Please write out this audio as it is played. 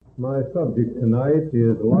My subject tonight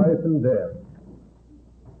is life and death.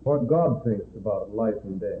 What God thinks about life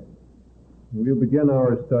and death. We'll begin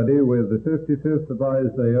our study with the 55th of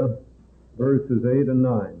Isaiah, verses 8 and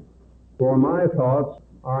 9. For my thoughts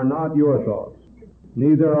are not your thoughts,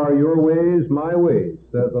 neither are your ways my ways,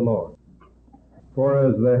 saith the Lord. For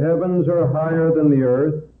as the heavens are higher than the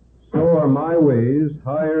earth, so are my ways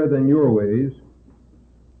higher than your ways,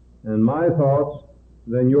 and my thoughts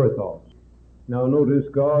than your thoughts. Now notice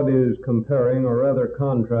God is comparing, or rather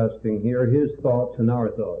contrasting here, his thoughts and our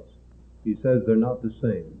thoughts. He says they're not the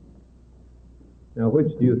same. Now which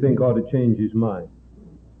do you think ought to change his mind?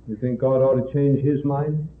 You think God ought to change his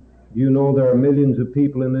mind? Do you know there are millions of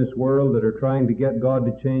people in this world that are trying to get God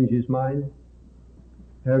to change his mind?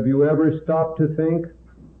 Have you ever stopped to think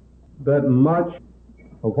that much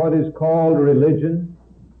of what is called religion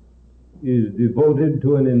is devoted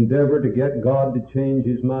to an endeavor to get God to change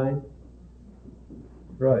his mind?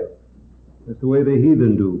 Right. That's the way the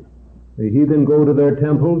heathen do. The heathen go to their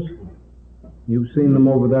temples. You've seen them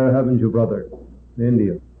over there, haven't you, brother? In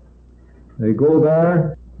India. They go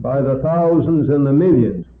there by the thousands and the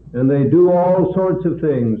millions, and they do all sorts of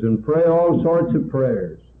things and pray all sorts of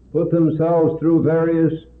prayers, put themselves through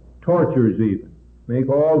various tortures even, make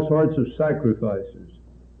all sorts of sacrifices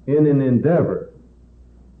in an endeavor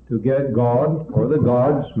to get God, or the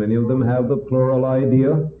gods. Many of them have the plural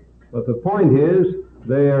idea, but the point is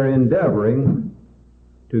they are endeavoring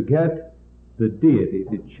to get the deity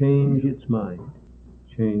to change its mind.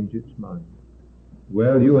 Change its mind.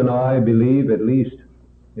 Well, you and I believe, at least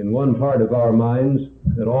in one part of our minds,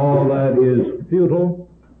 that all that is futile,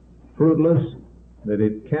 fruitless, that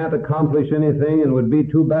it can't accomplish anything and would be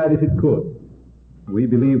too bad if it could. We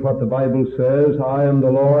believe what the Bible says, I am the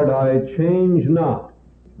Lord, I change not.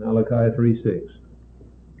 Malachi 3:6.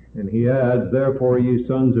 And he adds, therefore ye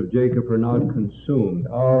sons of Jacob are not consumed.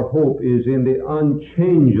 Our hope is in the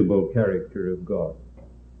unchangeable character of God.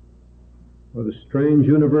 What a strange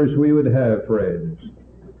universe we would have, friends,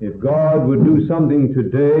 if God would do something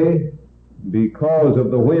today because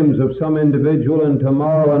of the whims of some individual, and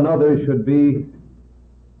tomorrow another should be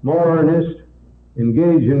more earnest,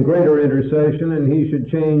 engage in greater intercession, and he should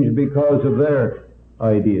change because of their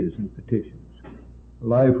ideas and petitions.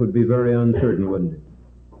 Life would be very uncertain, wouldn't it?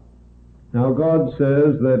 Now God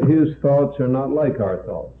says that his thoughts are not like our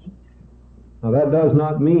thoughts. Now that does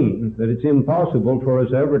not mean that it's impossible for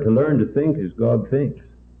us ever to learn to think as God thinks.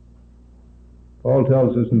 Paul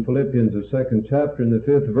tells us in Philippians, the 2nd chapter, in the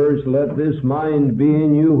 5th verse, let this mind be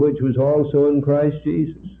in you which was also in Christ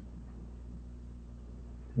Jesus.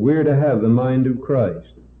 We're to have the mind of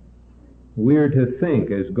Christ. We're to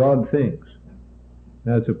think as God thinks.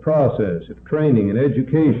 That's a process of training and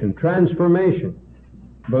education, transformation.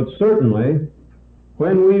 But certainly,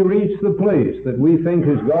 when we reach the place that we think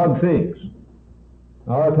as God thinks,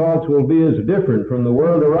 our thoughts will be as different from the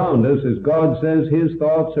world around us as God says his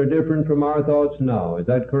thoughts are different from our thoughts now. Is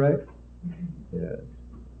that correct? Yes.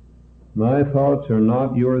 My thoughts are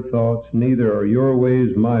not your thoughts, neither are your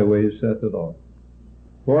ways my ways, saith the Lord.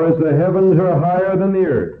 For as the heavens are higher than the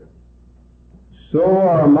earth, so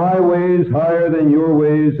are my ways higher than your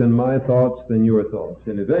ways, and my thoughts than your thoughts.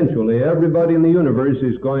 And eventually everybody in the universe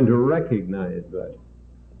is going to recognize that.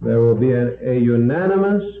 There will be a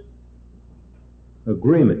unanimous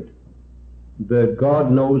agreement that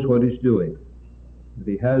God knows what he's doing, that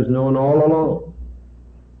he has known all along.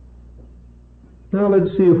 Now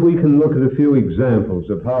let's see if we can look at a few examples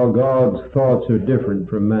of how God's thoughts are different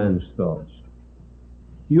from man's thoughts.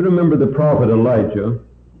 You remember the prophet Elijah,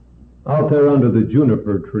 out there under the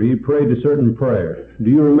juniper tree, prayed a certain prayer. Do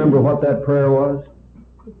you remember what that prayer was?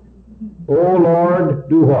 O Lord,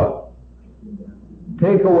 do what?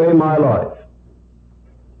 Take away my life,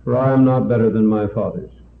 for I am not better than my fathers.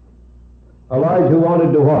 Elijah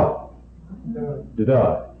wanted to what? To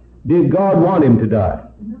die. Did God want him to die?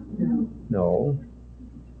 No.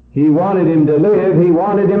 He wanted him to live. He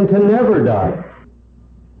wanted him to never die.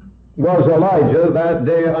 Was Elijah that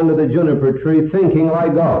day under the juniper tree thinking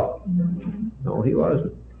like God? No, he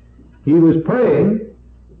wasn't. He was praying,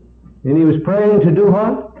 and he was praying to do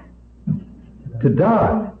what? To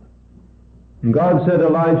die. And God said,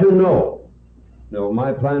 Elijah, no. No,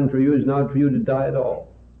 my plan for you is not for you to die at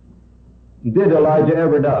all. Did Elijah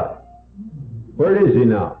ever die? Where is he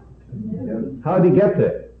now? How did he get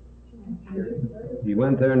there? He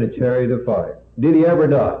went there in a chariot of fire. Did he ever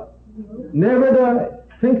die? Never died.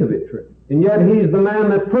 Think of it, friend. And yet he's the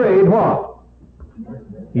man that prayed what?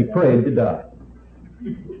 He prayed to die.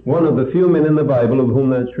 One of the few men in the Bible of whom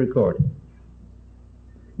that's recorded.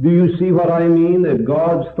 Do you see what I mean, that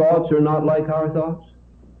God's thoughts are not like our thoughts?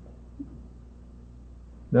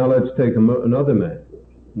 Now let's take another man,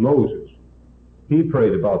 Moses. He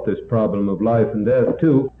prayed about this problem of life and death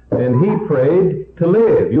too, and he prayed to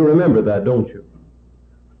live. You remember that, don't you?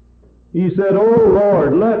 He said, "Oh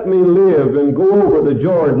Lord, let me live and go over the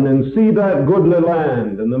Jordan and see that goodly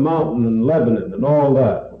land and the mountain and Lebanon and all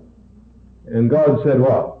that." And God said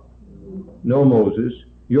what? "No, Moses,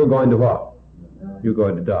 you're going to what? You're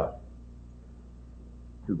going to die.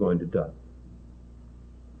 You're going to die."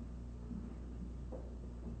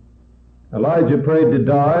 Elijah prayed to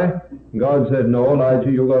die. God said, "No,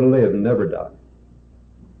 Elijah, you're going to live and never die."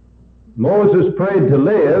 Moses prayed to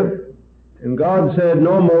live, and God said,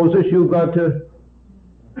 "No, Moses, you've got to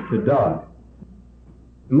die."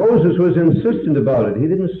 Moses was insistent about it. He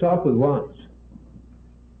didn't stop with once.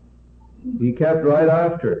 He kept right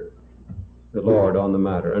after the Lord on the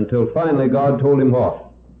matter until finally God told him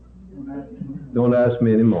what? "Don't ask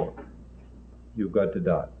me anymore. You've got to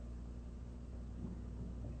die."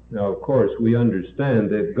 Now, of course, we understand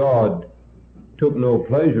that God took no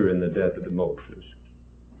pleasure in the death of Moses.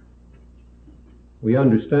 We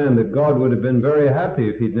understand that God would have been very happy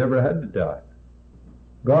if he'd never had to die.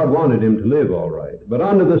 God wanted him to live all right. But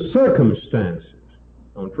under the circumstances,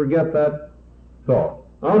 don't forget that thought.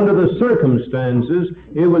 Under the circumstances,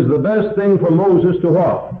 it was the best thing for Moses to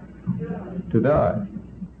what? To die.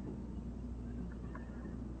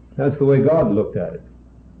 That's the way God looked at it.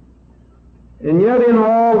 And yet in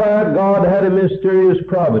all that, God had a mysterious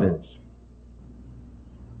providence.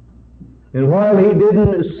 And while he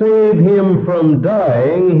didn't save him from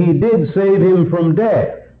dying, he did save him from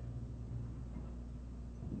death.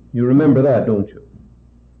 You remember that, don't you?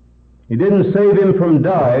 He didn't save him from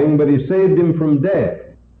dying, but he saved him from death.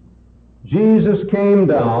 Jesus came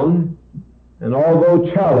down, and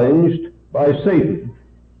although challenged by Satan,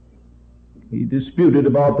 he disputed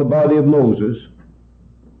about the body of Moses,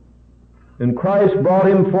 and Christ brought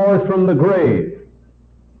him forth from the grave,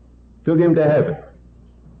 took him to heaven.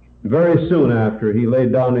 Very soon after, he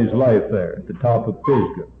laid down his life there at the top of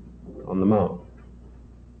Pisgah on the mountain.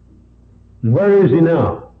 And where is he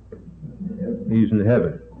now? He's in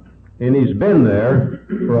heaven. And he's been there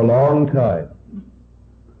for a long time.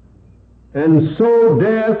 And so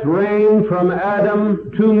death reigned from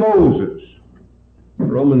Adam to Moses.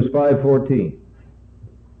 Romans 5:14.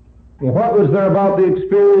 Well, what was there about the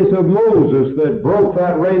experience of Moses that broke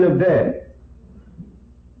that reign of death?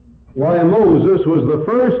 Why, Moses was the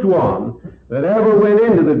first one that ever went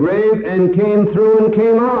into the grave and came through and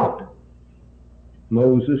came out.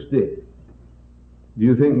 Moses did. Do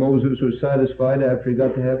you think Moses was satisfied after he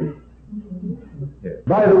got to heaven? Yeah.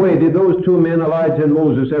 By the way, did those two men, Elijah and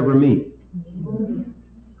Moses, ever meet?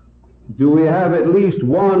 Do we have at least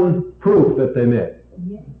one proof that they met?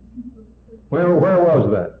 Where was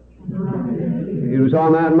that? He was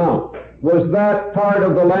on that mount. Was that part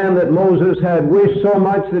of the land that Moses had wished so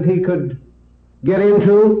much that he could get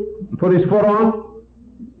into and put his foot on?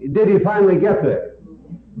 Did he finally get there?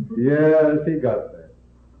 Yes, he got there.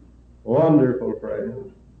 Wonderful prayer.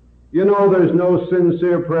 You know, there's no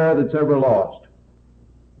sincere prayer that's ever lost.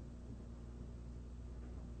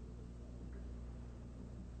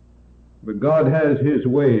 But God has his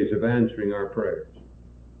ways of answering our prayers.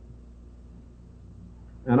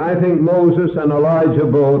 And I think Moses and Elijah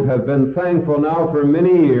both have been thankful now for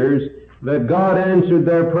many years that God answered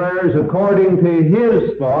their prayers according to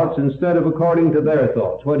his thoughts instead of according to their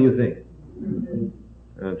thoughts. What do you think?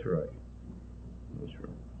 That's right. That's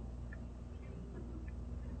right.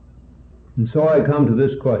 And so I come to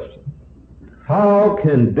this question. How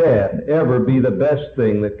can death ever be the best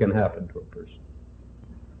thing that can happen to a person?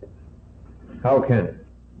 How can it?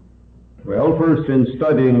 Well, first in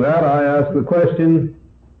studying that, I ask the question,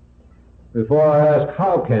 before I ask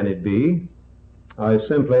how can it be, I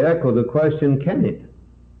simply echo the question, can it?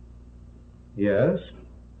 Yes.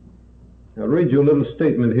 I'll read you a little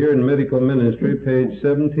statement here in Medical Ministry, page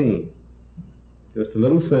 17. Just a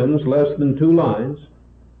little sentence, less than 2 lines,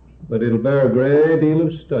 but it'll bear a great deal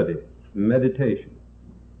of study, meditation.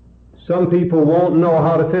 Some people won't know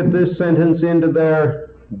how to fit this sentence into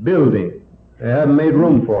their building. They haven't made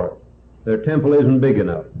room for it. Their temple isn't big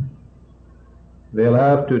enough. They'll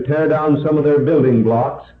have to tear down some of their building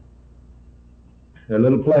blocks, their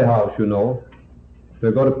little playhouse, you know.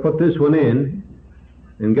 They're going to put this one in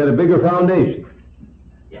and get a bigger foundation.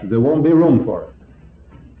 There won't be room for it.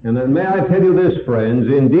 And then may I tell you this,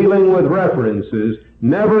 friends, in dealing with references,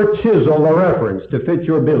 never chisel the reference to fit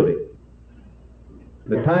your building.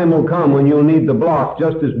 The time will come when you'll need the block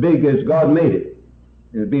just as big as God made it.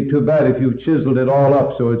 It'd be too bad if you chiseled it all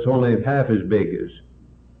up so it's only half as big as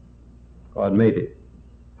God made it.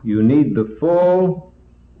 You need the full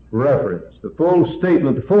reference, the full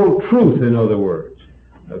statement, the full truth, in other words,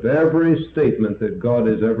 of every statement that God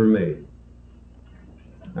has ever made.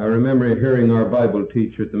 I remember hearing our Bible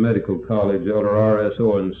teacher at the medical college, Elder R.S.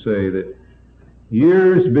 Owens, say that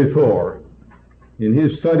years before, in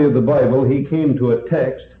his study of the Bible, he came to a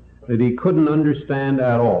text that he couldn't understand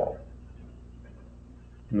at all.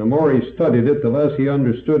 And the more he studied it, the less he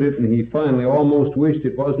understood it, and he finally almost wished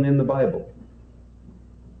it wasn't in the Bible.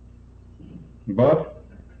 But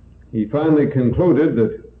he finally concluded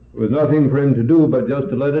that there was nothing for him to do but just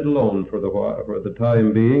to let it alone for the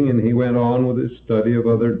time being, and he went on with his study of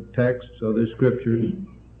other texts, other scriptures.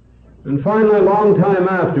 And finally, a long time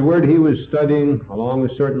afterward, he was studying along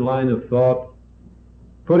a certain line of thought,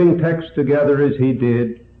 putting texts together as he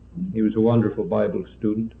did. He was a wonderful Bible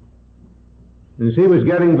student. And as he was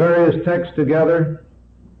getting various texts together,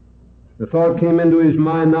 the thought came into his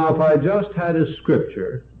mind, now if I just had a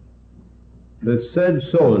scripture that said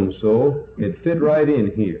so-and-so, it fit right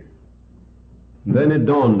in here. And then it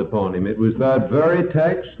dawned upon him. It was that very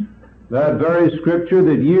text, that very scripture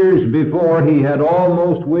that years before he had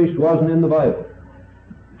almost wished wasn't in the Bible.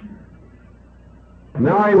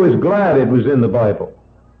 Now he was glad it was in the Bible.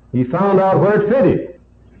 He found out where it fitted.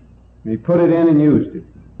 He put it in and used it.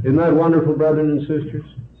 Isn't that wonderful, brethren and sisters?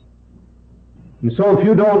 And so if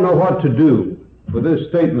you don't know what to do with this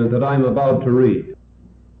statement that I'm about to read,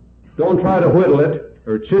 don't try to whittle it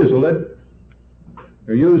or chisel it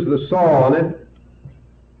or use the saw on it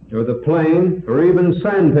or the plane or even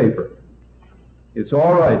sandpaper. It's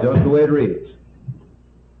all right just the way it reads.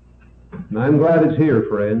 And I'm glad it's here,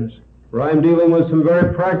 friends, for I'm dealing with some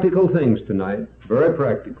very practical things tonight, very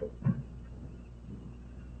practical.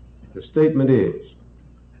 The statement is,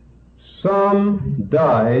 some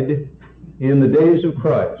died in the days of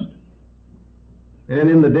Christ and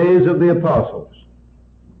in the days of the apostles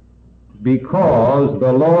because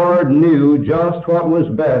the Lord knew just what was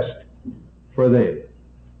best for them.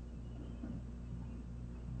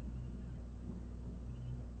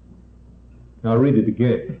 I'll read it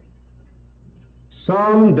again.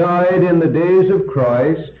 Some died in the days of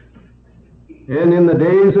Christ and in the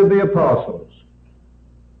days of the apostles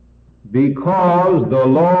because the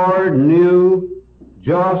Lord knew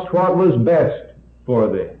just what was best for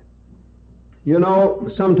them. You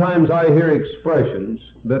know, sometimes I hear expressions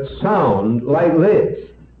that sound like this.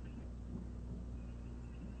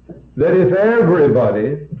 That if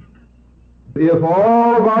everybody, if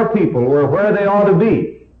all of our people were where they ought to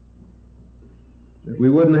be, that we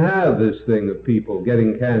wouldn't have this thing of people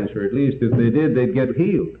getting cancer. At least if they did, they'd get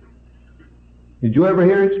healed. Did you ever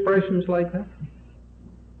hear expressions like that?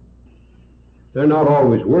 They're not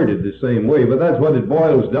always worded the same way, but that's what it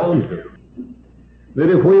boils down to. That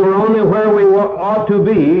if we were only where we ought to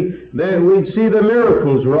be, then we'd see the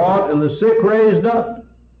miracles wrought and the sick raised up.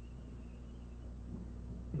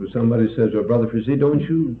 But somebody says, well, Brother Frazee, don't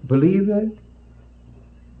you believe that?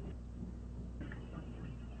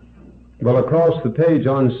 Well, across the page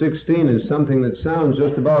on 16 is something that sounds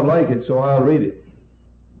just about like it, so I'll read it.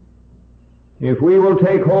 If we will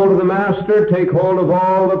take hold of the Master, take hold of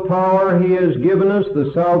all the power he has given us,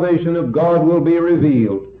 the salvation of God will be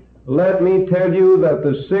revealed. Let me tell you that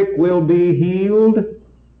the sick will be healed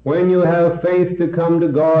when you have faith to come to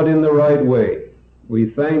God in the right way.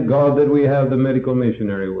 We thank God that we have the medical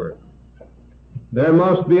missionary work. There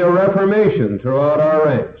must be a reformation throughout our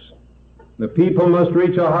ranks. The people must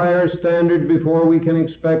reach a higher standard before we can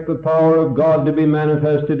expect the power of God to be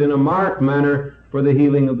manifested in a marked manner for the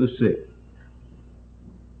healing of the sick.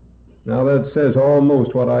 Now that says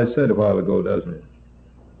almost what I said a while ago, doesn't it?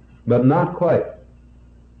 But not quite.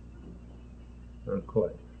 Not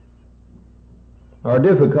quite. Our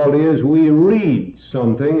difficulty is we read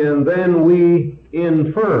something and then we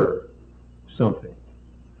infer something.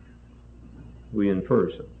 We infer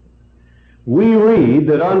something. We read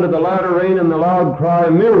that under the latter rain and the loud cry,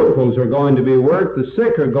 miracles are going to be worked, the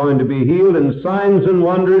sick are going to be healed, and signs and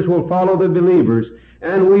wonders will follow the believers.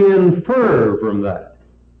 And we infer from that.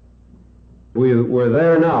 We're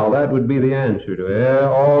there now. That would be the answer to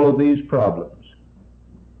all of these problems.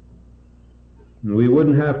 And we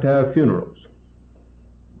wouldn't have to have funerals.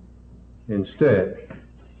 Instead,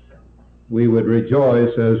 we would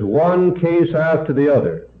rejoice as one case after the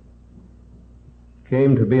other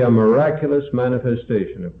came to be a miraculous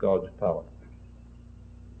manifestation of God's power.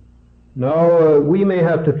 Now, we may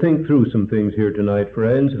have to think through some things here tonight,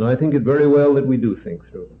 friends, and I think it very well that we do think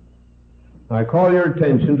through them. I call your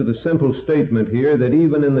attention to the simple statement here that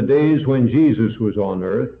even in the days when Jesus was on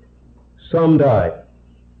earth, some died.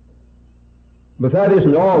 But that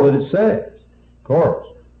isn't all that it says. Of course,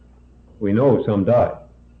 we know some died.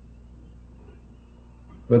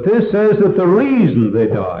 But this says that the reason they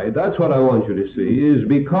died, that's what I want you to see, is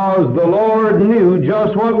because the Lord knew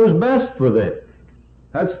just what was best for them.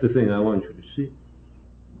 That's the thing I want you to see.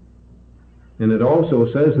 And it also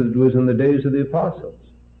says that it was in the days of the apostles.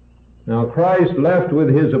 Now, Christ left with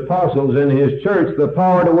his apostles and his church the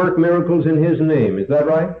power to work miracles in his name. Is that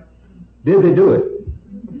right? Did they do it?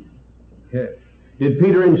 Yes. Did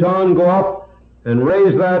Peter and John go up and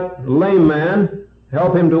raise that lame man,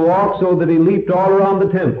 help him to walk so that he leaped all around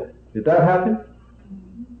the temple? Did that happen?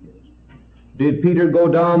 Did Peter go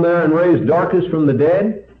down there and raise Dorcas from the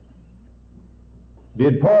dead?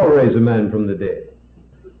 Did Paul raise a man from the dead?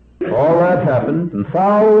 All that happened, and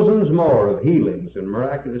thousands more of healings and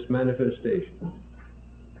miraculous manifestations.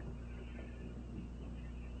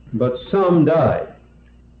 But some died.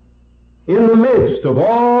 In the midst of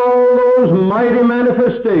all those mighty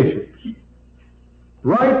manifestations,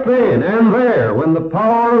 right then and there, when the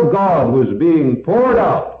power of God was being poured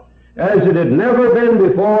out, as it had never been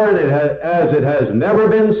before and as it has never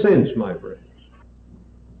been since, my friends.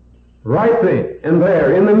 Right then and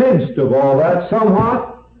there, in the midst of all that, somewhat,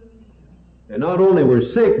 they not only were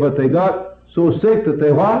sick, but they got so sick that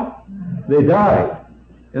they what? They died.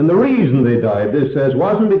 And the reason they died, this says,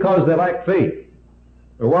 wasn't because they lacked faith.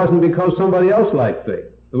 It wasn't because somebody else lacked faith.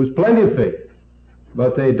 There was plenty of faith.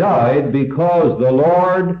 But they died because the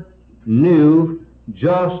Lord knew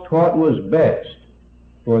just what was best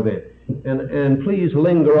for them. And please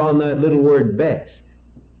linger on that little word best.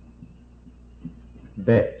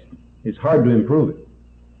 Best. It's hard to improve it.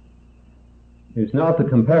 It's not the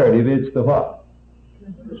comparative, it's the what?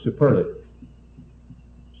 Superlative.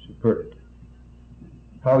 Superlative.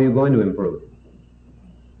 How are you going to improve it?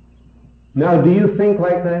 Now, do you think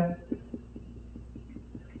like that?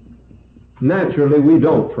 Naturally, we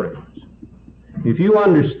don't, friends. If you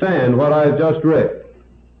understand what I've just read,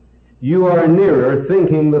 you are nearer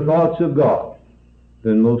thinking the thoughts of God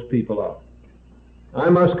than most people are. I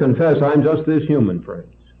must confess I'm just this human, friends.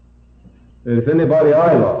 That if anybody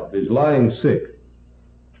I love is lying sick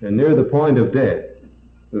and near the point of death,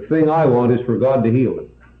 the thing I want is for God to heal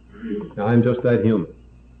them. Now, I'm just that human.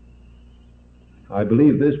 I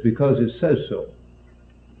believe this because it says so.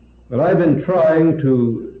 But I've been trying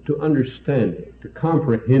to understand it, to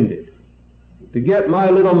comprehend it, to get my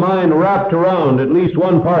little mind wrapped around at least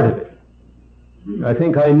one part of it. I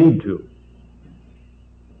think I need to.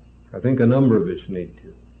 I think a number of us need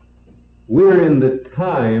to. We're in the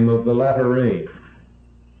time of the latter rain.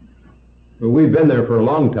 Well, we've been there for a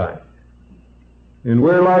long time. And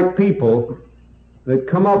we're like people that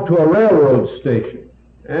come up to a railroad station,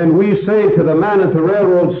 and we say to the man at the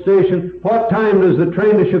railroad station, "What time does the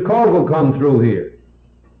train to Chicago come through here?"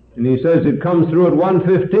 And he says, "It comes through at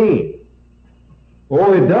 1:15.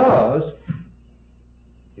 "Oh, it does?"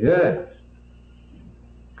 "Yes."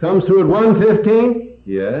 "Comes through at 1:15?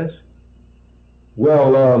 "Yes."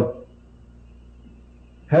 "Well,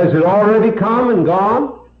 has it already come and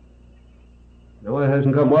gone?" "No, it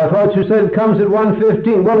hasn't come." "Well, I thought you said it comes at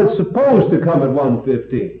 1:15. "Well, it's supposed to come at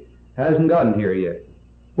 1:15. Hasn't gotten here yet."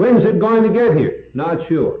 "When's it going to get here?" "Not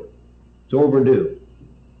sure. It's overdue."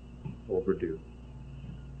 Overdue.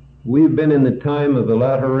 We've been in the time of the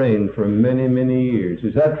latter rain for many, many years.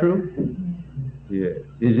 Is that true? Yes.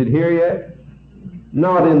 Is it here yet?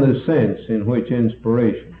 Not in the sense in which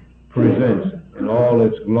inspiration presents it in all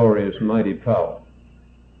its glorious, mighty power.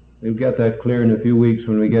 We'll get that clear in a few weeks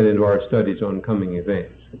when we get into our studies on coming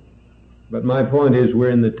events. But my point is,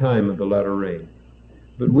 we're in the time of the latter rain.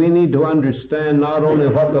 But we need to understand not only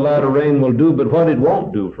what the latter rain will do, but what it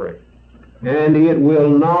won't do, friends. And it will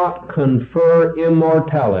not confer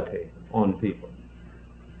immortality on people.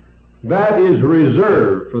 That is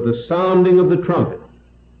reserved for the sounding of the trumpet,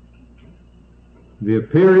 the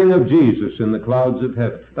appearing of Jesus in the clouds of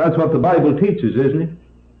heaven. That's what the Bible teaches, isn't it?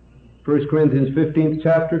 1 Corinthians 15th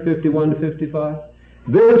chapter, 51 to 55.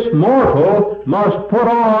 This mortal must put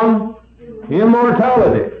on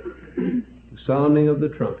immortality, the sounding of the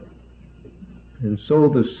trumpet. And so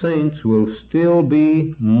the saints will still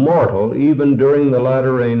be mortal even during the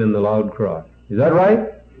latter rain and the loud cry. Is that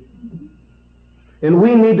right? And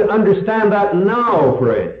we need to understand that now,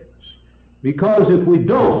 friends. Because if we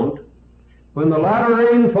don't, when the latter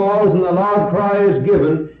rain falls and the loud cry is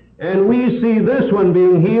given, and we see this one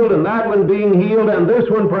being healed and that one being healed and this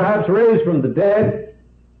one perhaps raised from the dead,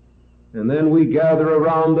 and then we gather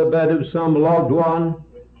around the bed of some loved one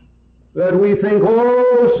that we think,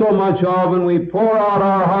 oh, so much of, and we pour out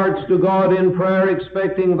our hearts to God in prayer,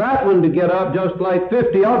 expecting that one to get up just like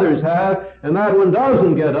 50 others have, and that one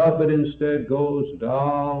doesn't get up, but instead goes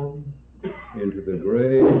down into the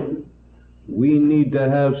grave We need to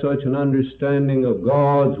have such an understanding of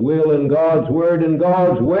God's will and God's word and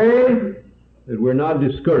God's way that we're not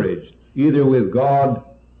discouraged, either with God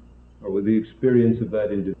or with the experience of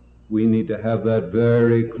that individual. We need to have that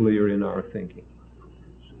very clear in our thinking.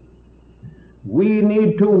 We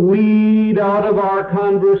need to weed out of our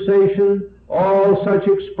conversation all such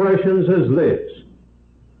expressions as this.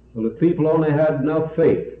 Well, if people only had enough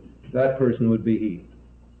faith, that person would be healed.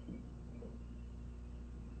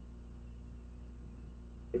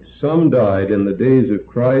 Some died in the days of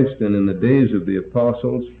Christ and in the days of the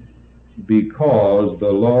apostles because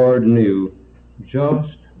the Lord knew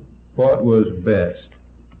just what was best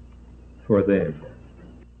for them.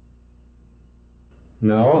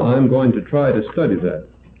 Now, I'm going to try to study that.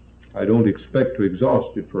 I don't expect to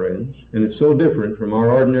exhaust it, friends, and it's so different from our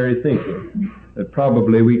ordinary thinking that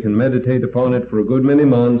probably we can meditate upon it for a good many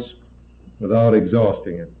months without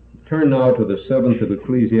exhausting it. Turn now to the 7th of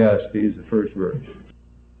Ecclesiastes, the first verse.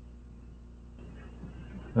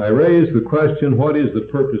 I raise the question, what is the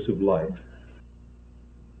purpose of life?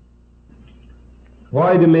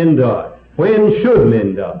 Why do men die? When should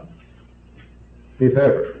men die? If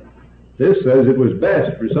ever. This says it was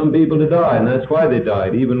best for some people to die, and that's why they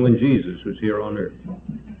died, even when Jesus was here on earth.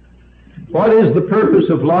 What is the purpose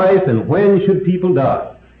of life, and when should people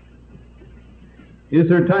die? Is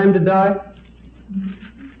there time to die?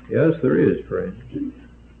 Yes, there is, friends.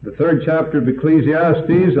 The 3rd chapter of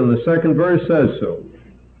Ecclesiastes and the 2nd verse says so.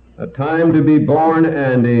 A time to be born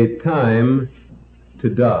and a time to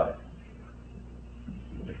die.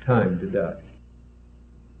 A time to die.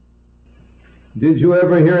 Did you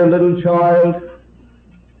ever hear a little child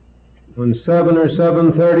when 7 or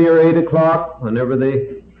 7:30 or 8 o'clock, whenever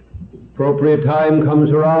the appropriate time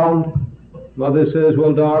comes around, mother says,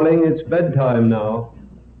 well, darling, it's bedtime now.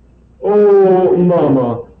 Oh,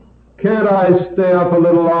 Mama, can't I stay up a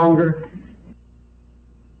little longer?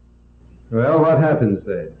 Well, what happens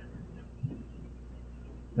then?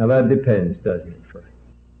 Now that depends, doesn't it, friend?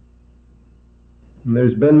 And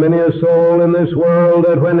there's been many a soul in this world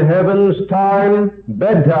that when heaven's time,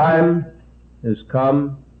 bedtime, has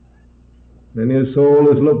come, many a soul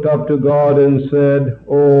has looked up to God and said,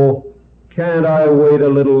 oh, can't I wait a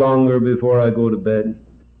little longer before I go to bed?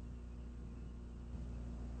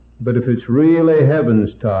 But if it's really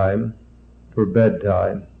heaven's time for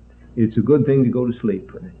bedtime, it's a good thing to go to sleep,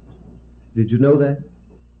 friends. Did you know that?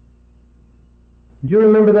 Do you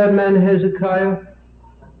remember that man Hezekiah?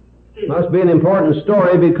 Must be an important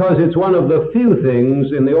story because it's one of the few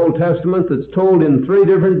things in the Old Testament that's told in 3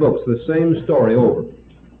 different books, the same story over.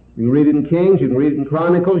 You can read it in Kings, you can read it in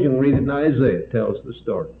Chronicles, you can read it in Isaiah. It tells the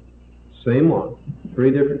story. Same one,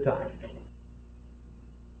 3 different times.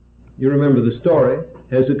 You remember the story.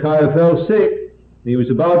 Hezekiah fell sick. He was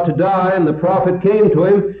about to die, and the prophet came to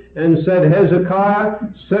him and said,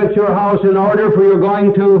 Hezekiah, set your house in order, for you're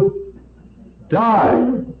going to die.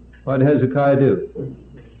 What did Hezekiah do?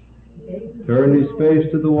 Turned his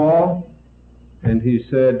face to the wall, and he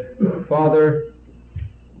said, Father,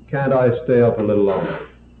 can't I stay up a little longer?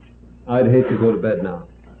 I'd hate to go to bed now.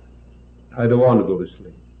 I don't want to go to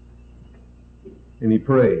sleep. And he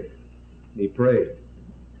prayed. He prayed.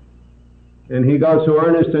 And he got so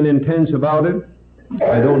earnest and intense about it,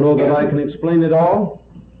 I don't know that I can explain it all,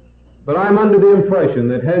 but I'm under the impression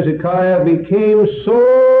that Hezekiah became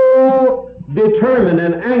so determined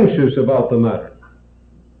and anxious about the matter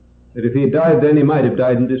that if he had died then, he might have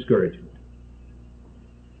died in discouragement.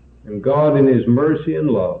 And God, in His mercy and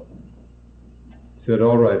love, said,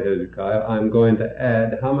 all right, Hezekiah, I'm going to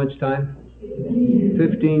add how much time?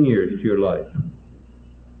 15 years to your life.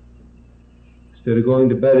 Instead of going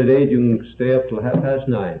to bed at 8, you can stay up till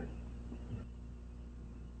 9:30.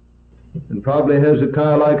 And probably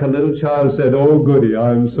Hezekiah, like a little child, said, oh, goody,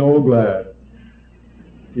 I'm so glad.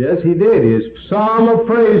 Yes, he did. His psalm of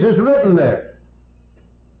praise is written there.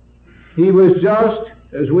 He was just,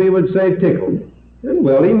 as we would say, tickled. And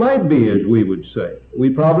well, he might be, as we would say. We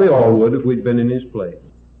probably all would if we'd been in his place.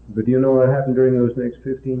 But do you know what happened during those next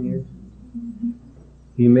 15 years?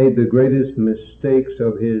 He made the greatest mistakes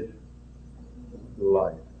of his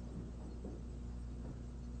life.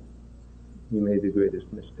 He made the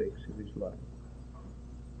greatest mistakes of his life.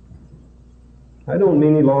 I don't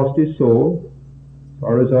mean he lost his soul. As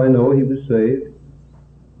far as I know, he was saved.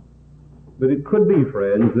 But it could be,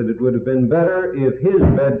 friends, that it would have been better if his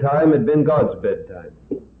bedtime had been God's bedtime.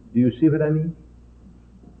 Do you see what I mean?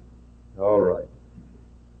 All right.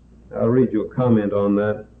 I'll read you a comment on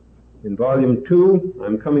that. In volume 2,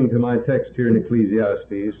 I'm coming to my text here in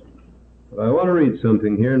Ecclesiastes, but I want to read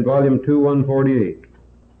something here in volume 2, 148.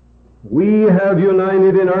 We have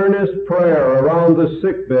united in earnest prayer around the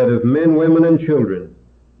sickbed of men, women, and children,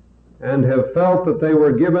 and have felt that they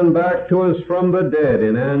were given back to us from the dead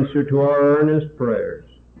in answer to our earnest prayers.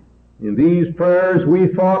 In these prayers we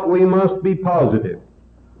thought we must be positive,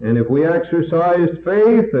 and if we exercised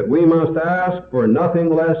faith, that we must ask for nothing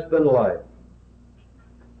less than life.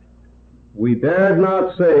 We dared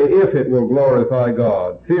not say if it will glorify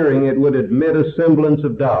God, fearing it would admit a semblance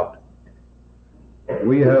of doubt.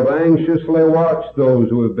 We have anxiously watched those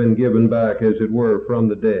who have been given back, as it were, from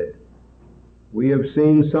the dead. We have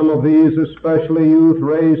seen some of these, especially youth,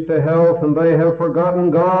 raised to health, and they have forgotten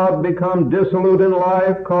God, become dissolute in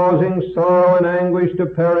life, causing sorrow and anguish to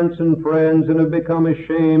parents and friends, and have become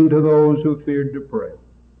ashamed to those who feared to pray.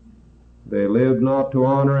 They live not to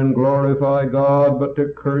honor and glorify God, but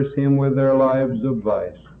to curse Him with their lives of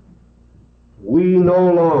vice. We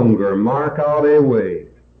no longer mark out a way,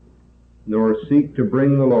 nor seek to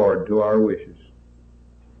bring the Lord to our wishes.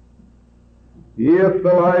 If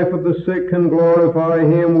the life of the sick can glorify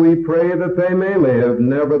Him, we pray that they may live,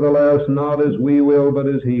 nevertheless not as we will, but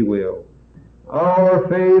as He will. Our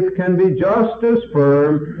faith can be just as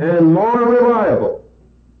firm and more reliable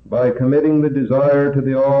by committing the desire to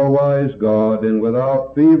the all-wise God, and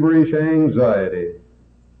without feverish anxiety,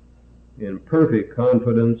 in perfect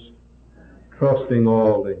confidence, trusting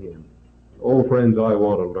all to Him. Oh, friends, I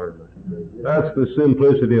want to learn that. That's the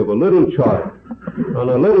simplicity of a little child. And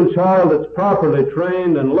a little child that's properly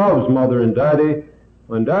trained and loves mother and daddy,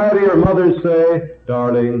 when daddy or mother say,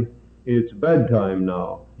 "Darling, it's bedtime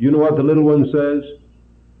now," you know what the little one says?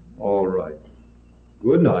 "All right.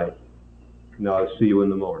 Good night. Now I'll see you in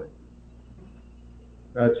the morning."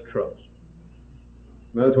 That's trust.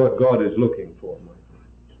 That's what God is looking for, my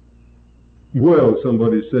friends. Well,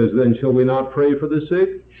 somebody says, then shall we not pray for the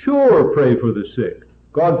sick? Sure, pray for the sick.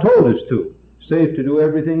 God told us to. Safe to do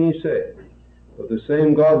everything He said. But the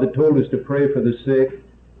same God that told us to pray for the sick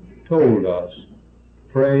told us,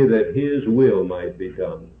 pray that His will might be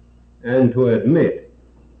done, and to admit,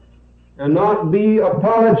 and not be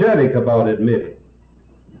apologetic about admitting,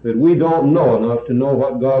 that we don't know enough to know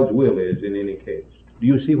what God's will is in any case. Do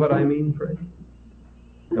you see what I mean, friend?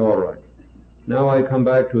 All right. Now I come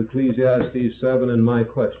back to Ecclesiastes 7 and my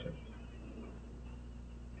question.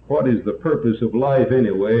 What is the purpose of life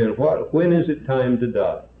anyway, and when is it time to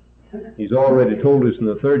die? He's already told us in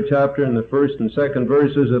the 3rd chapter, in the 1st and 2nd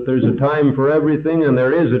verses, that there's a time for everything and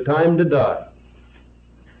there is a time to die.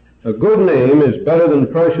 A good name is better than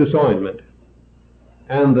precious ointment,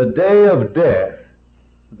 and the day of death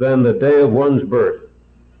than the day of one's birth.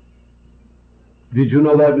 Did you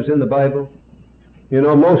know that was in the Bible? You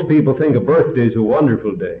know, most people think a birthday is a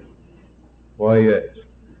wonderful day. Why, yes.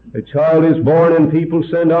 A child is born and people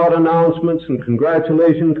send out announcements and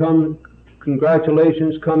congratulations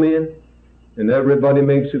come in, and everybody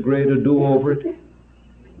makes a great ado over it. And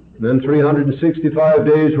then 365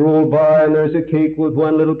 days roll by and there's a cake with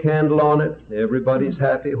one little candle on it. Everybody's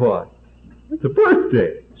happy. Why? It's a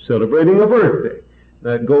birthday, celebrating a birthday.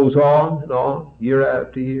 That goes on and on, year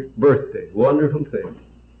after year. Birthday, wonderful thing.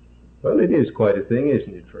 Well, it is quite a thing,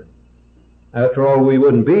 isn't it, friend? After all, we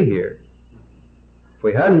wouldn't be here if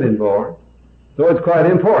we hadn't been born. So it's quite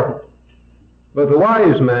important. But the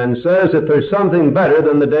wise man says that there's something better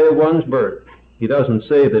than the day of one's birth. He doesn't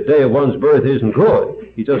say the day of one's birth isn't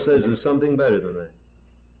good. He just says there's something better than that.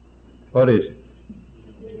 What is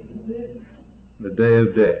it? The day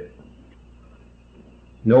of death.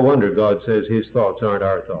 No wonder God says His thoughts aren't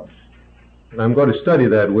our thoughts. And I'm going to study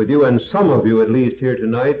that with you, and some of you, at least here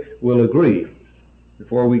tonight, will agree,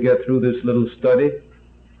 before we get through this little study,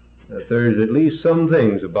 that there's at least some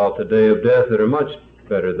things about the day of death that are much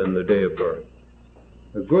better than the day of birth.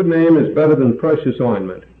 A good name is better than precious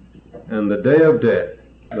ointment, and the day of death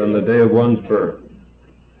than the day of one's birth.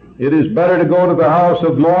 It is better to go to the house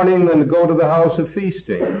of mourning than to go to the house of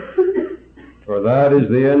feasting, for that is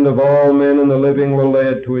the end of all men, and the living will lay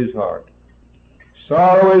it to his heart.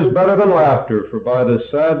 Sorrow is better than laughter, for by the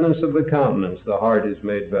sadness of the countenance the heart is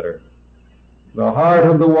made better. The heart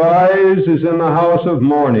of the wise is in the house of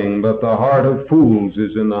mourning, but the heart of fools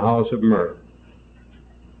is in the house of mirth.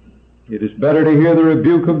 It is better to hear the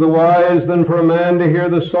rebuke of the wise than for a man to hear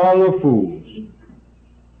the song of fools.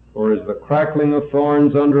 For as the crackling of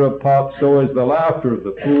thorns under a pot, so is the laughter of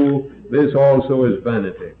the fool. This also is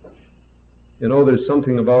vanity. You know, there's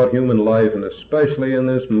something about human life, and especially in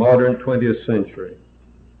this modern 20th century.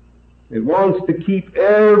 It wants to keep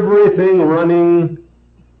everything running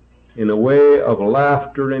in a way of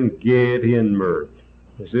laughter and gaiety and mirth,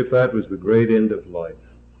 as if that was the great end of life.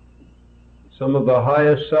 Some of the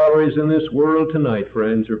highest salaries in this world tonight,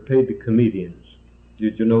 friends, are paid to comedians.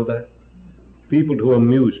 Did you know that? People to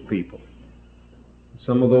amuse people.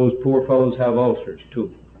 Some of those poor fellows have ulcers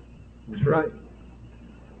too. That's right.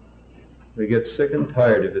 They get sick and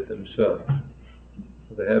tired of it themselves.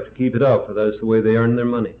 They have to keep it up, for that's the way they earn their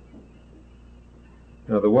money.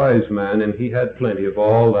 Now the wise man, and he had plenty of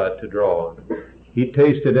all that to draw on. He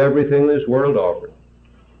tasted everything this world offered.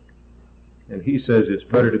 And he says it's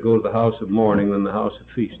better to go to the house of mourning than the house of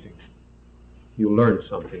feasting. You'll learn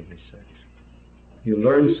something, he says. You'll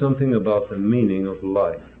learn something about the meaning of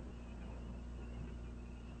life.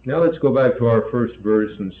 Now let's go back to our first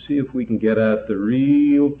verse and see if we can get at the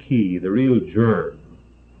real key, the real germ.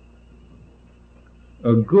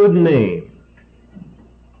 A good name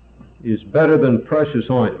is better than precious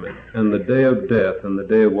ointment, and the day of death and the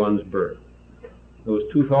day of one's birth. Those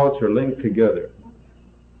two thoughts are linked together.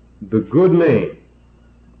 The good name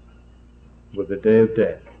with the day of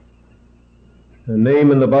death. The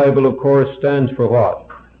name in the Bible, of course, stands for what?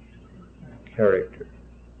 Character.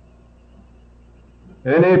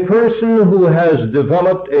 And a person who has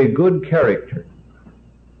developed a good character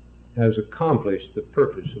has accomplished the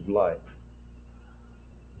purpose of life.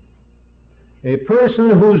 A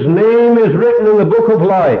person whose name is written in the book of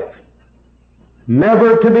life,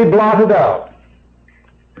 never to be blotted out,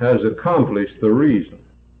 has accomplished the reason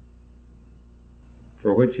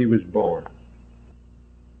for which he was born.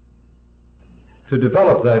 To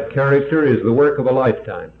develop that character is the work of a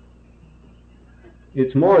lifetime.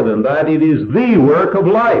 It's more than that, it is the work of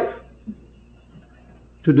life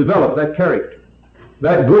to develop that character,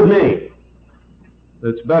 that good name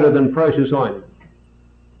that's better than precious ointment.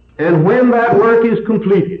 And when that work is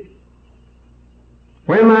completed,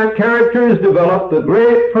 when that character is developed, the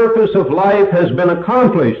great purpose of life has been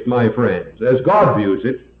accomplished, my friends, as God views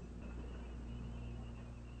it,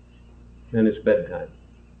 and it's bedtime.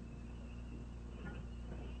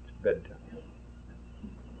 It's bedtime.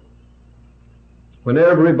 When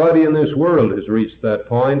everybody in this world has reached that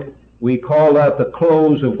point, we call that the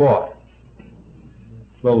close of what?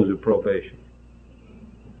 Close of probation.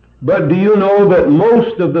 But do you know that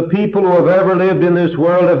most of the people who have ever lived in this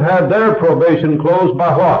world have had their probation closed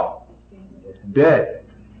by what? Death.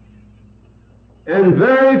 And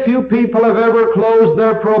very few people have ever closed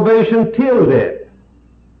their probation till death.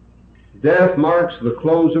 Death marks the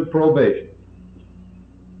close of probation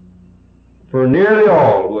for nearly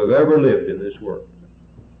all who have ever lived in this world.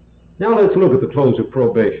 Now let's look at the close of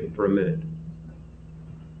probation for a minute.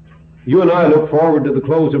 You and I look forward to the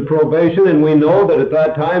close of probation, and we know that at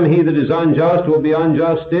that time he that is unjust will be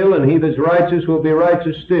unjust still, and he that's righteous will be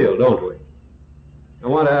righteous still, don't we? I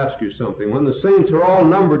want to ask you something. When the saints are all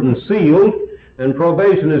numbered and sealed, and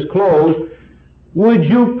probation is closed, would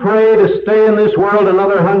you pray to stay in this world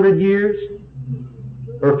another 100 years?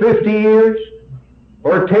 Or 50 years?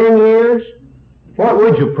 Or 10 years? What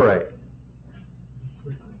would you pray?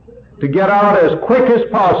 To get out as quick as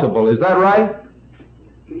possible, is that right?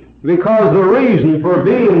 Because the reason for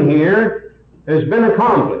being here has been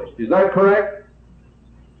accomplished. Is that correct?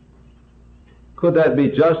 Could that be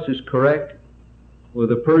just as correct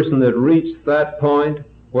with a person that reached that point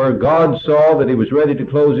where God saw that he was ready to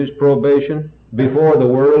close his probation before the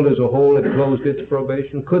world as a whole had closed its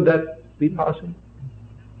probation? Could that be possible?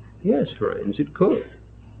 Yes, friends, it could.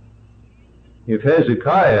 If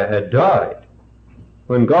Hezekiah had died,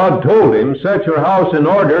 when God told him, set your house in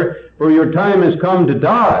order, for your time has come to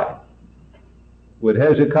die, would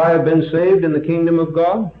Hezekiah have been saved in the kingdom of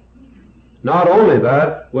God? Not only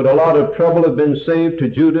that, would a lot of trouble have been saved to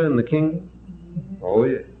Judah and the kingdom? Oh,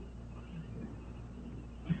 yes.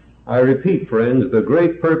 I repeat, friends, the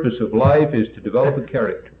great purpose of life is to develop a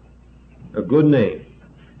character, a good name.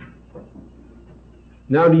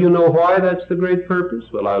 Now, do you know why that's the great purpose?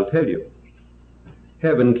 Well, I'll tell you.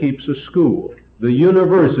 Heaven keeps a school, the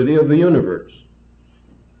university of the universe.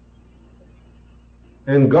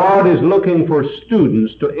 And God is looking for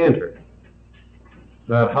students to enter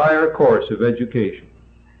that higher course of education.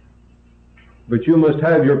 But you must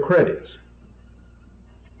have your credits.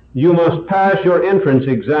 You must pass your entrance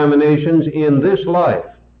examinations in this life.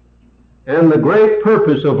 And the great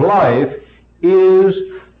purpose of life is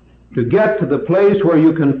to get to the place where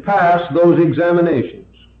you can pass those examinations.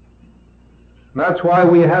 That's why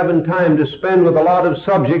we haven't time to spend with a lot of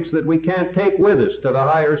subjects that we can't take with us to the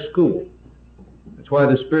higher school. That's why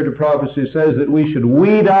the Spirit of Prophecy says that we should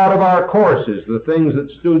weed out of our courses the things that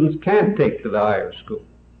students can't take to the higher school.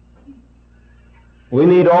 We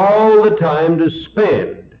need all the time to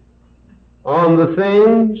spend on the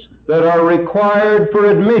things that are required for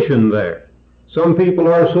admission there. Some people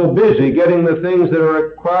are so busy getting the things that are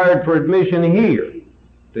required for admission here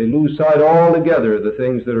They lose sight altogether of the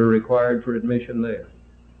things that are required for admission there.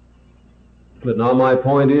 But now my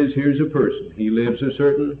point is, here's a person. He lives a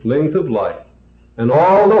certain length of life, and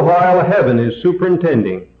all the while heaven is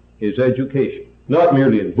superintending his education, not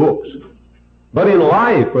merely in books, but in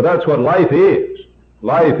life, for that's what life is.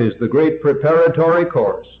 Life is the great preparatory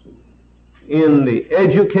course in the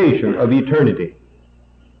education of eternity.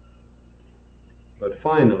 But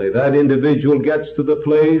finally, that individual gets to the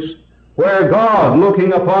place where God,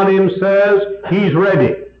 looking upon him, says, he's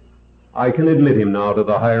ready. I can admit him now to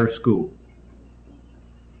the higher school.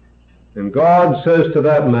 And God says to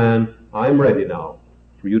that man, I'm ready now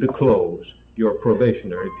for you to close your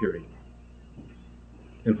probationary period.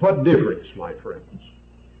 And what difference, my friends?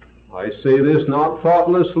 I say this not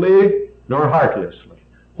thoughtlessly nor heartlessly.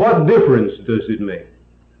 What difference does it make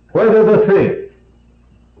whether the thing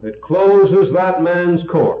that closes that man's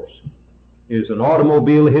course is an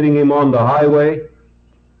automobile hitting him on the highway,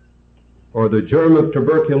 or the germ of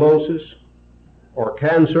tuberculosis, or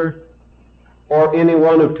cancer, or any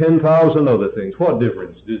one of 10,000 other things? What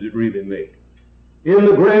difference does it really make in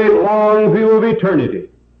the great long view of eternity?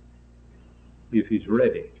 If he's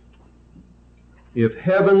ready, if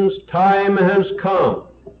heaven's time has come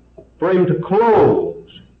for him to close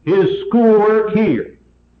his schoolwork here.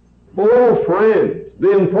 Oh, friends,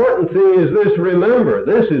 the important thing is this. Remember,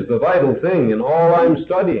 this is the vital thing in all I'm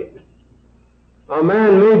studying. A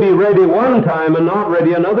man may be ready one time and not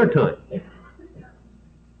ready another time.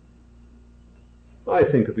 I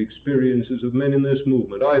think of experiences of men in this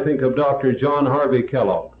movement. I think of Dr. John Harvey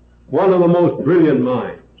Kellogg, one of the most brilliant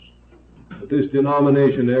minds that this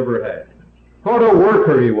denomination ever had. What a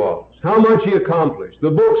worker he was, how much he accomplished, the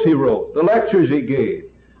books he wrote, the lectures he gave,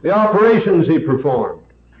 the operations he performed,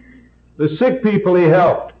 the sick people he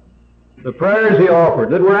helped, the prayers he offered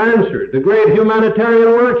that were answered, the great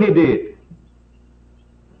humanitarian work he did.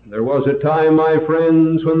 There was a time, my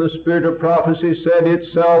friends, when the spirit of prophecy said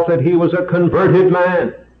itself that he was a converted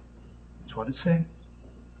man. That's what it says.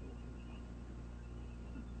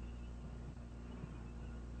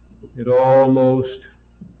 It almost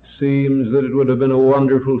seems that it would have been a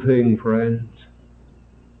wonderful thing, friends,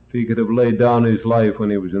 if he could have laid down his life when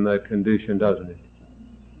he was in that condition, doesn't it?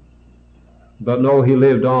 But no, he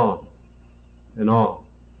lived on and on.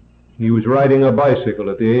 He was riding a bicycle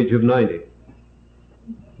at the age of 90,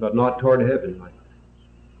 but not toward heaven, my friends.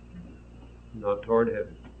 Not toward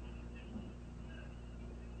heaven.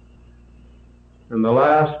 And the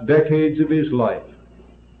last decades of his life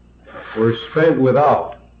were spent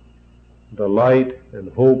without the light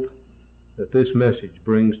and hope that this message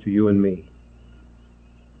brings to you and me.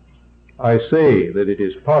 I say that it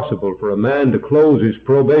is possible for a man to close his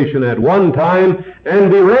probation at one time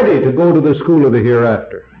and be ready to go to the school of the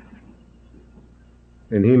hereafter.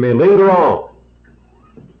 And he may linger on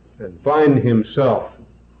and find himself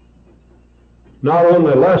not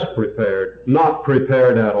only less prepared, not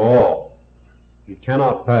prepared at all. He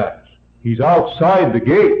cannot pass. He's outside the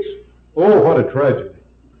gates. Oh, what a tragedy.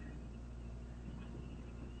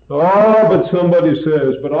 Oh, but somebody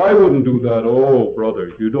says, but I wouldn't do that. Oh,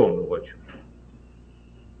 brother, you don't know what you do.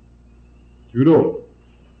 You don't know.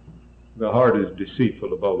 The heart is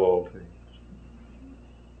deceitful above all things.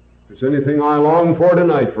 If there's anything I long for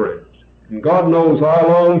tonight, friends, and God knows I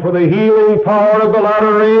long for the healing power of the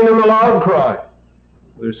latter rain and the loud cry.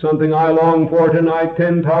 There's something I long for tonight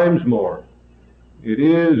 10 times more. It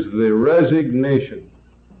is the resignation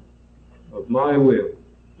of my will,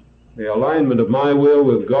 the alignment of my will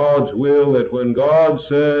with God's will, that when God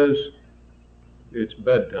says it's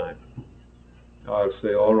bedtime, I'll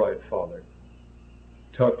say, all right, Father,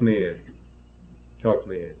 tuck me in. Tuck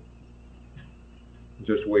me in.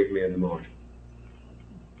 Just wake me in the morning.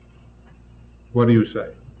 What do you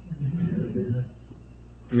say?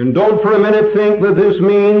 And don't for a minute think that this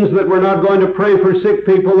means that we're not going to pray for sick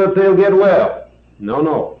people that they'll get well. No,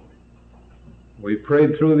 no. We've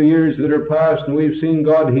prayed through the years that are past, and we've seen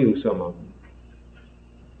God heal some of them.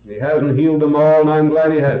 He hasn't healed them all, and I'm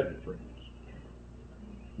glad He hasn't, friends.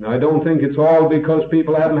 Now, I don't think it's all because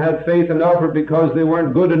people haven't had faith enough or because they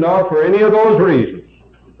weren't good enough or any of those reasons.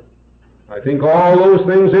 I think all those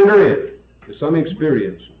things enter in to some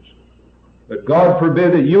experiences. But God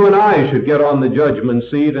forbid that you and I should get on the judgment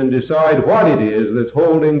seat and decide what it is that's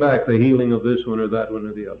holding back the healing of this one or that one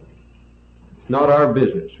or the other. It's not our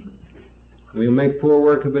business. We'll make poor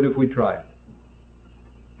work of it if we try it.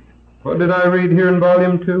 What did I read here in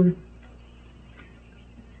Volume 2?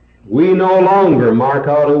 We no longer mark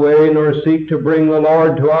out a way nor seek to bring the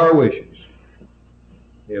Lord to our wishes.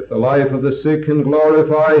 If the life of the sick can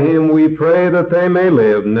glorify Him, we pray that they may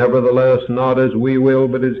live, nevertheless not as we will,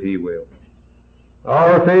 but as He will.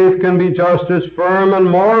 Our faith can be just as firm and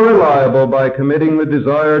more reliable by committing the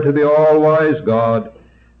desire to the all-wise God,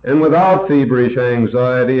 and without feverish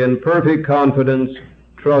anxiety and perfect confidence,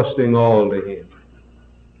 trusting all to Him.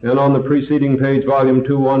 And on the preceding page, volume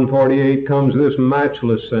 2, 148, comes this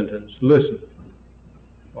matchless sentence. Listen.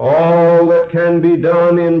 All that can be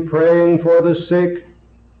done in praying for the sick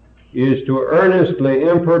is to earnestly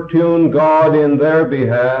importune God in their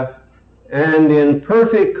behalf, and in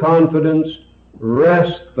perfect confidence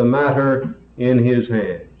rest the matter in His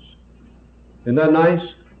hands. Isn't that nice?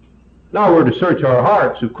 Now we're to search our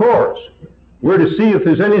hearts, of course. We're to see if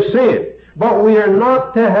there's any sin. But we are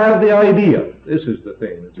not to have the idea, this is the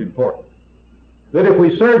thing that's important, that if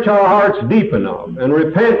we search our hearts deep enough and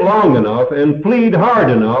repent long enough and plead hard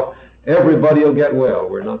enough, everybody will get well.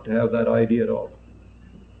 We're not to have that idea at all.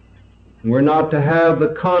 We're not to have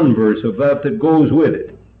the converse of that goes with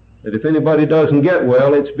it. That if anybody doesn't get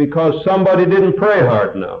well, it's because somebody didn't pray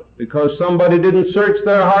hard enough, because somebody didn't search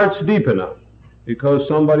their hearts deep enough, because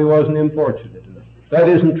somebody wasn't importunate enough. That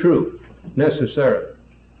isn't true, necessarily.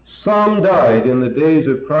 Some died in the days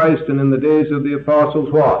of Christ and in the days of the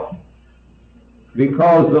apostles. Why?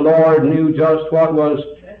 Because the Lord knew just what was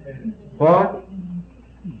what?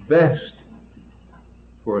 Best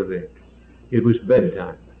for them. It was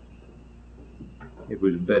bedtime. It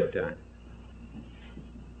was bedtime.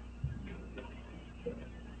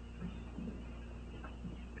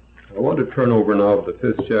 I want to turn over now to the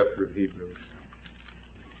 5th chapter of Hebrews.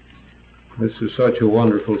 This is such a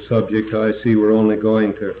wonderful subject. I see we're only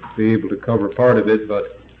going to be able to cover part of it,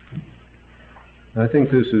 but I think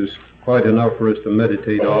this is quite enough for us to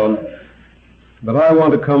meditate on. But I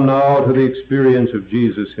want to come now to the experience of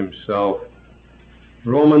Jesus Himself.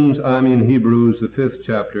 Hebrews, the 5th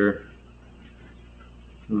chapter,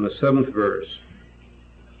 and the 7th verse.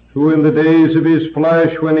 Who in the days of His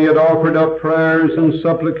flesh, when He had offered up prayers and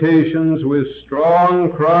supplications with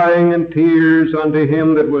strong crying and tears unto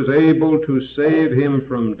Him that was able to save him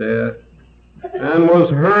from death, and was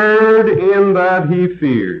heard in that he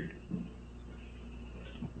feared.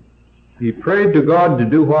 He prayed to God to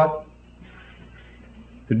do what?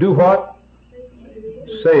 To do what?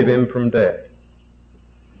 Save him from death.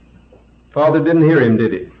 Father didn't hear him,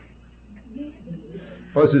 did He?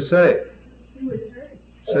 What does it say?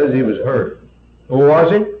 Says he was heard. Oh,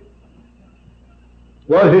 was he?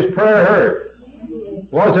 Was his prayer heard?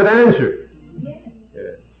 Was it answered?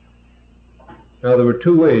 Yes. Now, there were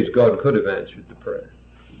two ways God could have answered the prayer.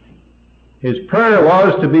 His prayer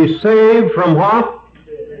was to be saved from what?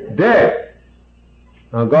 Death.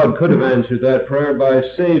 Now, God could have answered that prayer by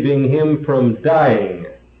saving him from dying.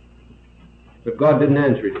 But God didn't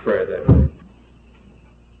answer his prayer that way.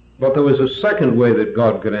 But there was a second way that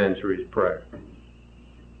God could answer his prayer.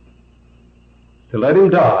 To let him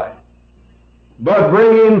die, but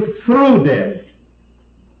bring him through death,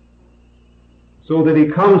 so that he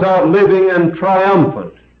comes out living and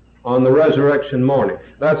triumphant on the resurrection morning.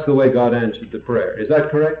 That's the way God answered the prayer. Is that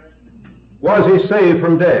correct? Was he saved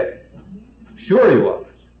from death? Sure he was.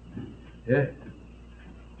 Yeah.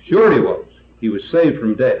 Sure he was. He was saved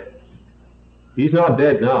from death. He's not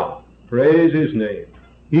dead now. Praise his name.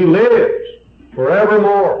 He lives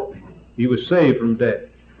forevermore. He was saved from death.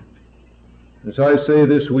 As I say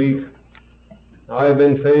this week, I have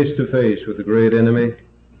been face to face with the great enemy.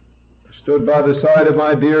 I stood by the side of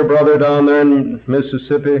my dear brother down there in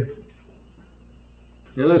Mississippi,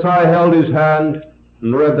 and as I held his hand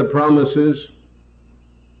and read the promises,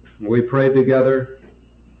 and we prayed together,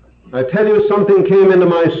 I tell you, something came into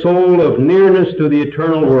my soul of nearness to the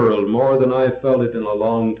eternal world, more than I felt it in a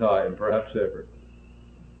long time, perhaps ever.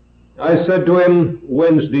 I said to him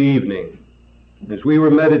Wednesday evening, as we were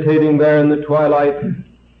meditating there in the twilight,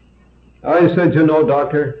 I said, you know,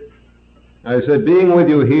 Doctor, I said, being with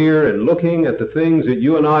you here and looking at the things that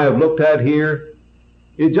you and I have looked at here,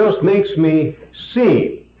 it just makes me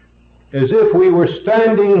seem as if we were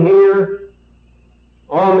standing here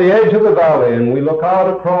on the edge of the valley and we look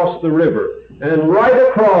out across the river, and right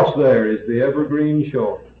across there is the evergreen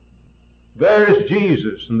shore. There's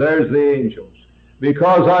Jesus and there's the angels.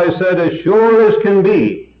 Because I said, as sure as can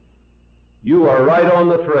be, you are right on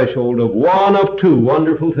the threshold of one of two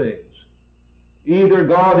wonderful things. Either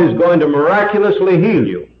God is going to miraculously heal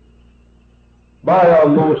you by a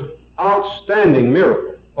most outstanding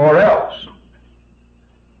miracle, or else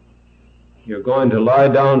you're going to lie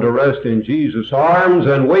down to rest in Jesus' arms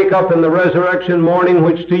and wake up in the resurrection morning,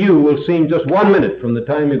 which to you will seem just 1 minute from the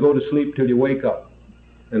time you go to sleep till you wake up.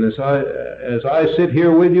 And as I sit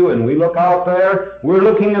here with you and we look out there, we're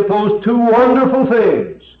looking at those two wonderful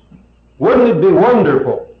things. Wouldn't it be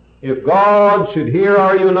wonderful if God should hear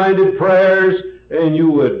our united prayers and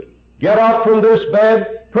you would get up from this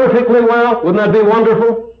bed perfectly well. Wouldn't that be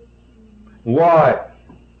wonderful? Why?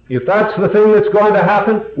 If that's the thing that's going to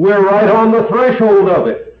happen, we're right on the threshold of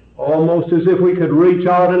it, almost as if we could reach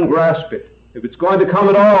out and grasp it. If it's going to come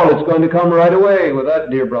at all, it's going to come right away with that,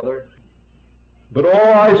 dear brother. But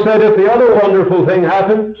I said, if the other wonderful thing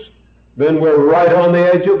happens, then we're right on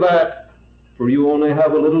the edge of that, for you only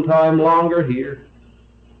have a little time longer here.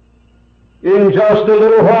 In just a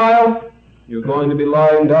little while, you're going to be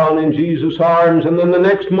lying down in Jesus' arms, and then the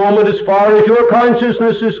next moment, as far as your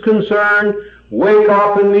consciousness is concerned, wake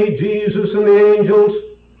up and meet Jesus and the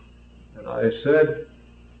angels. And I said,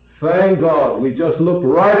 thank God, we just looked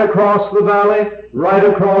right across the valley, right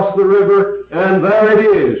across the river, and there it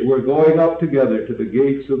is. We're going up together to the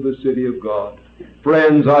gates of the city of God.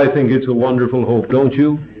 Friends, I think it's a wonderful hope, don't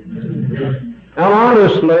you? And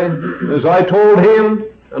honestly, as I told him,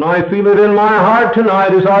 and I feel it in my heart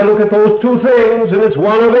tonight as I look at those two things, and it's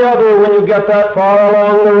one or the other when you get that far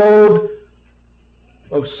along the road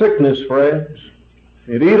of sickness, friends.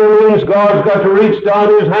 It either means God's got to reach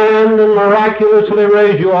down his hand and miraculously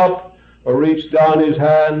raise you up, or reach down his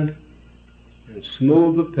hand and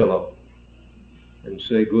smooth the pillow and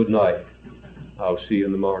say, good night, I'll see you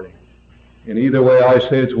in the morning. In either way, I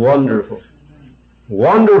say it's wonderful.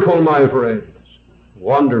 Wonderful, my friends.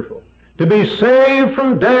 Wonderful. To be saved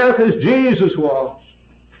from death as Jesus was.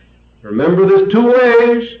 Remember, there's two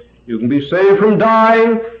ways. You can be saved from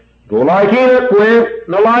dying, go like Enoch went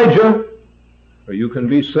and Elijah, or you can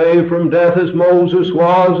be saved from death as Moses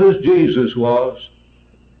was, as Jesus was.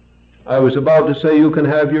 I was about to say you can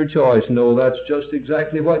have your choice. No, that's just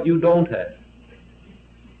exactly what you don't have.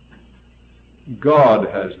 God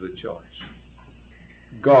has the choice.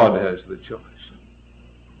 God has the choice.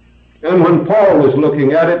 And when Paul was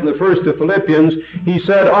looking at it in the first of Philippians, he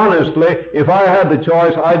said, honestly, if I had the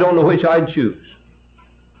choice, I don't know which I'd choose.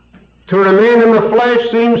 To remain in the flesh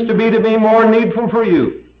seems to be more needful for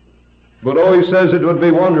you. But he says it would be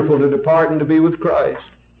wonderful to depart and to be with Christ.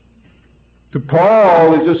 To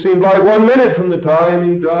Paul, it just seemed like 1 minute from the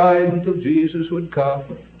time he died until Jesus would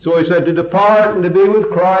come. So he said to depart and to be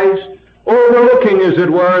with Christ, overlooking, as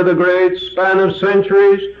it were, the great span of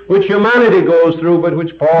centuries which humanity goes through, but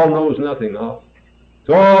which Paul knows nothing of. It's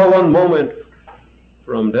all 1 moment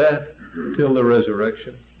from death till the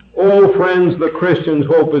resurrection. Oh, friends, the Christian's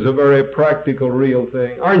hope is a very practical, real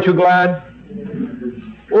thing. Aren't you glad?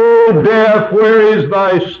 Oh, death, where is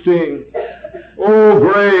thy sting? Oh,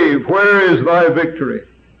 grave, where is thy victory?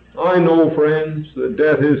 I know, friends, that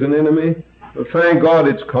death is an enemy, but thank God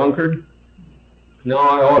it's conquered. Now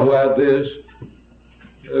I ought to add this,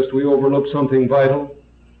 lest we overlook something vital.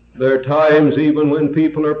 There are times even when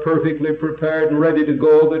people are perfectly prepared and ready to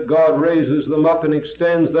go that God raises them up and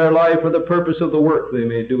extends their life for the purpose of the work they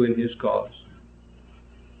may do in his cause.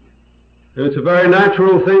 And it's a very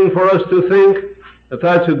natural thing for us to think that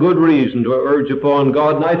that's a good reason to urge upon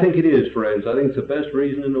God, and I think it is, friends. I think it's the best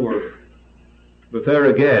reason in the world. But there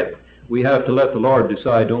again, we have to let the Lord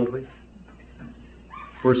decide, don't we?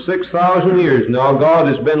 For 6,000 years now, God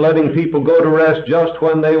has been letting people go to rest just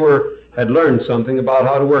when they had learned something about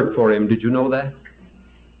how to work for him. Did you know that?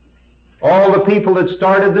 All the people that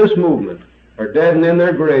started this movement are dead and in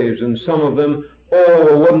their graves, and some of them,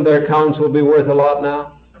 wouldn't their counsel be worth a lot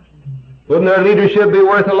now? Wouldn't their leadership be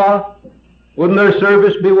worth a lot? Wouldn't their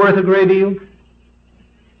service be worth a great deal?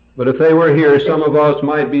 But if they were here, some of us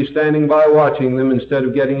might be standing by watching them instead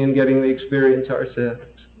of getting the experience ourselves.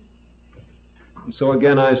 And so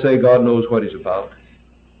again I say God knows what he's about.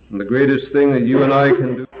 And the greatest thing that you and I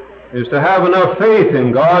can do is to have enough faith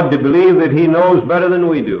in God to believe that he knows better than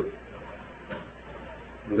we do.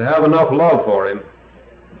 And to have enough love for him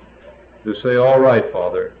to say, all right,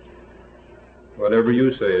 Father, whatever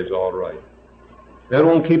you say is all right. That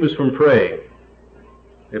won't keep us from praying.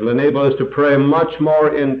 It'll enable us to pray much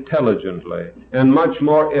more intelligently and much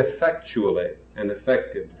more effectually and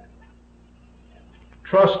effectively.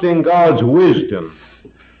 Trusting God's wisdom,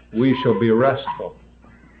 we shall be restful.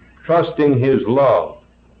 Trusting his love,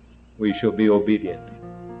 we shall be obedient.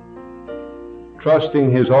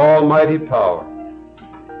 Trusting his almighty power,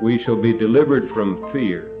 we shall be delivered from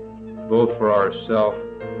fear, both for ourselves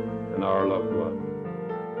and our loved ones.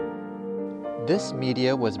 This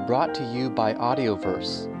media was brought to you by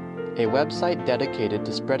Audioverse, a website dedicated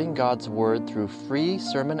to spreading God's Word through free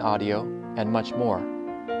sermon audio and much more.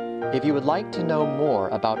 If you would like to know more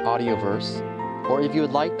about Audioverse, or if you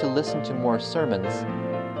would like to listen to more sermons,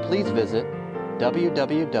 please visit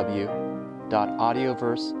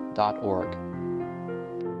www.audioverse.org.